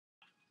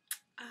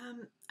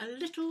a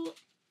little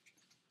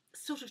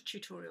sort of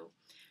tutorial.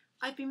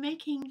 I've been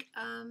making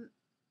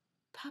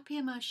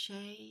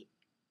papier-mâché.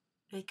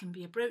 They can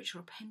be a brooch or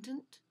a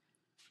pendant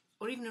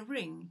or even a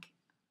ring.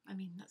 I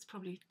mean, that's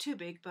probably too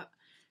big, but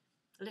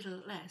a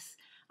little less.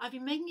 I've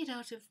been making it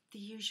out of the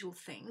usual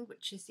thing,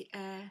 which is the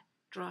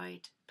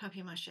air-dried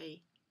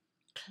papier-mâché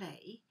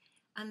clay,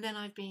 and then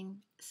I've been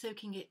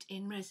soaking it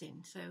in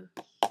resin, so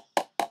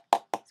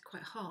it's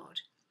quite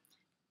hard.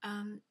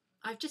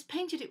 I've just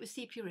painted it with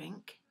sepia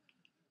ink,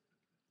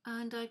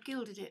 and I've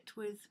gilded it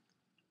with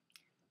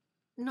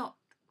not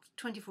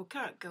 24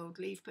 karat gold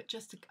leaf, but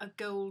just a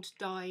gold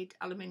dyed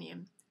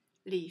aluminium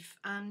leaf,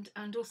 and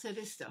also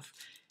this stuff,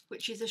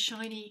 which is a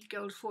shiny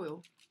gold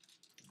foil,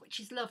 which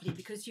is lovely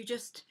because you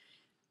just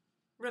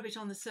rub it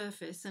on the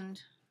surface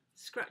and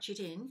scratch it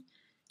in,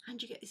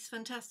 and you get this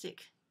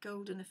fantastic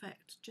golden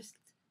effect, just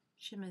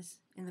shimmers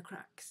in the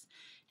cracks.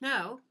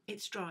 Now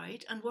it's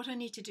dried, and what I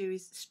need to do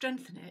is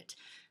strengthen it,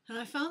 and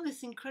I found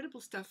this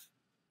incredible stuff,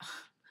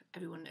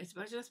 everyone knows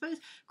about it I suppose,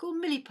 called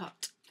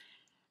Milliput.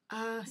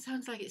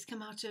 Sounds like it's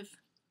come out of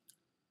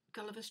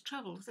Gulliver's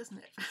Travels, doesn't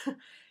it?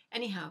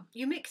 Anyhow,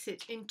 you mix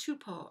it in two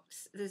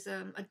parts. There's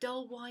a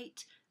dull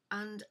white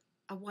and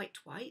a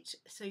white,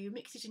 so you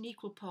mix it in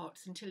equal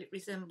parts until it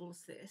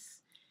resembles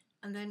this.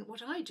 And then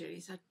what I do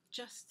is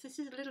this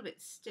is a little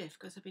bit stiff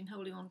because I've been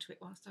holding on to it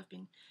whilst I've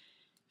been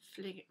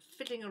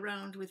fiddling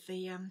around with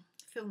the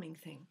filming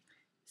thing.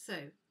 So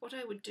what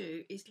I would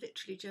do is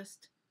literally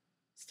just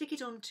stick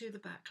it onto the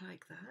back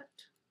like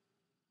that.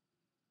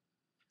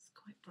 It's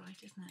quite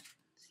bright, isn't it?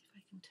 Let's see if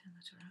I can turn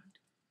that around.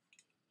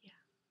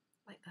 Yeah,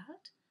 like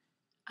that.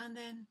 And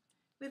then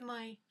with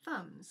my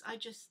thumbs, I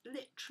just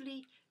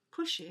literally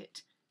push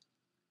it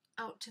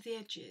out to the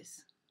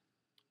edges.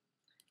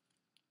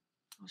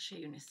 I'll show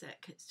you in a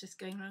sec. It's just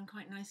going around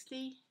quite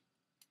nicely.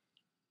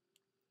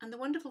 And the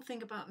wonderful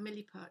thing about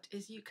Milliput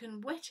is you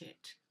can wet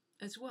it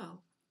as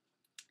well.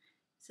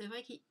 So if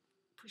I keep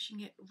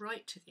pushing it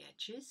right to the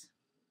edges,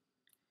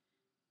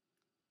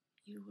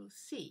 you will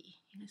see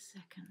in a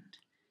second.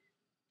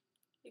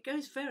 It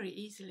goes very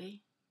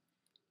easily.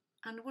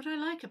 And what I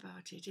like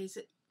about it is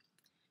that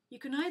you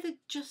can either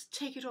just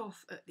take it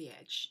off at the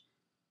edge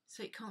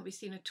so it can't be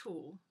seen at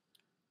all,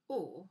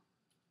 or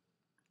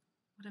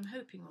what I'm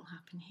hoping will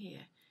happen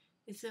here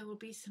is there will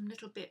be some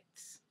little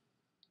bits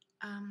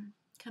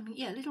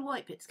little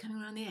white bits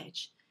coming around the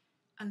edge,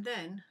 and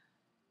then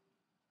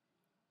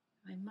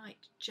I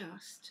might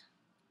just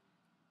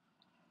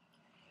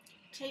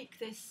take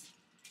this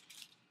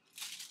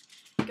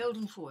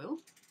golden foil,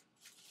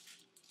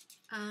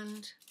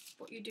 and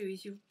what you do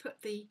is you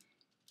put the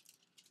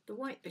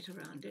white bit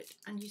around it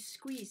and you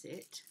squeeze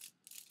it,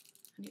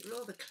 and it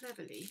rather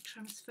cleverly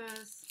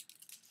transfers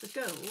the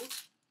gold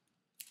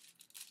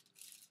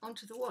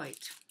onto the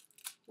white.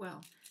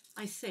 Well,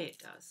 I say it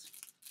does.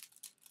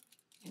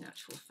 In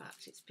actual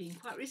fact, it's been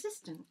quite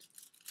resistant.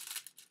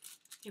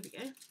 Here we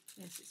go.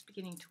 Yes, it's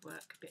beginning to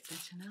work a bit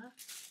better now.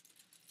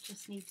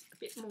 Just needs a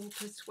bit more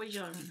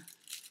persuasion.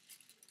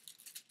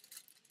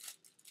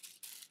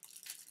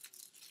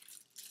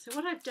 So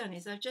what I've done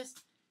is I've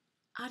just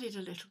added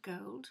a little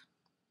gold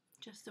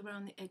just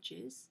around the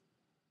edges.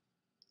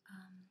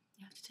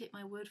 You have to take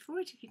my word for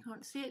it if you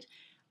can't see it.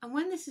 And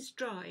when this is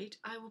dried,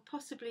 I will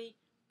possibly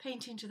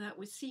paint into that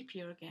with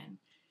sepia again.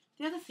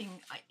 The other thing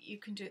you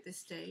can do at this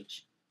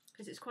stage,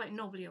 because it's quite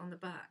knobbly on the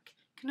back,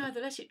 you can either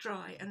let it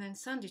dry and then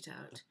sand it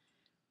out,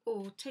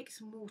 or take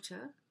some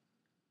water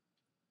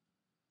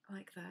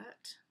like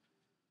that.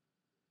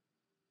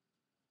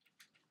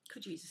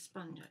 Could use a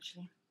sponge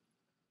actually,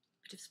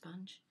 a bit of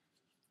sponge,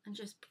 and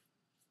just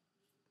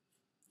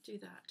do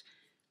that.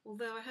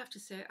 Although I have to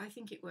say I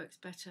think it works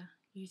better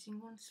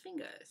using one's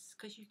fingers,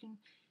 because you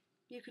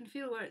can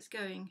feel where it's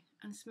going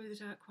and smooth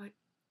it out quite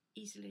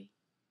easily.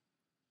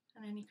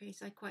 In any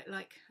case, I quite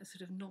like a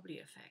sort of knobbly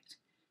effect.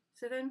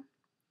 So then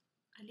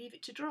I leave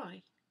it to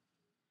dry,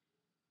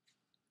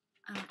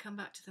 and I'll come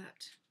back to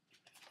that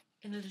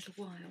in a little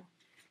while.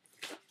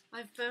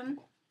 I've been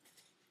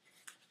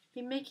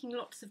making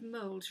lots of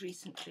moulds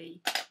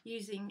recently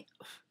using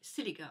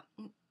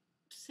siligum,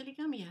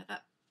 yeah,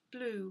 that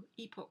blue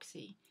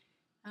epoxy,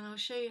 and I'll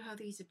show you how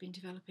these have been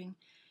developing.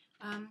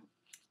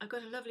 I've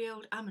got a lovely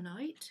old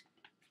ammonite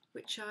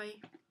which I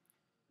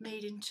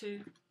made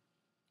into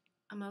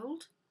a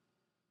mould,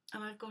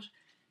 and I've got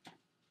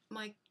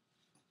my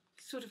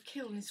sort of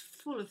kiln is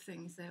full of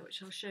things there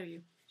which I'll show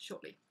you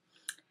shortly.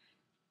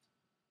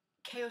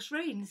 Chaos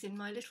reigns in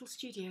my little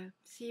studio.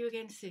 See you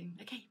again soon.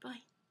 Okay,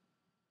 bye.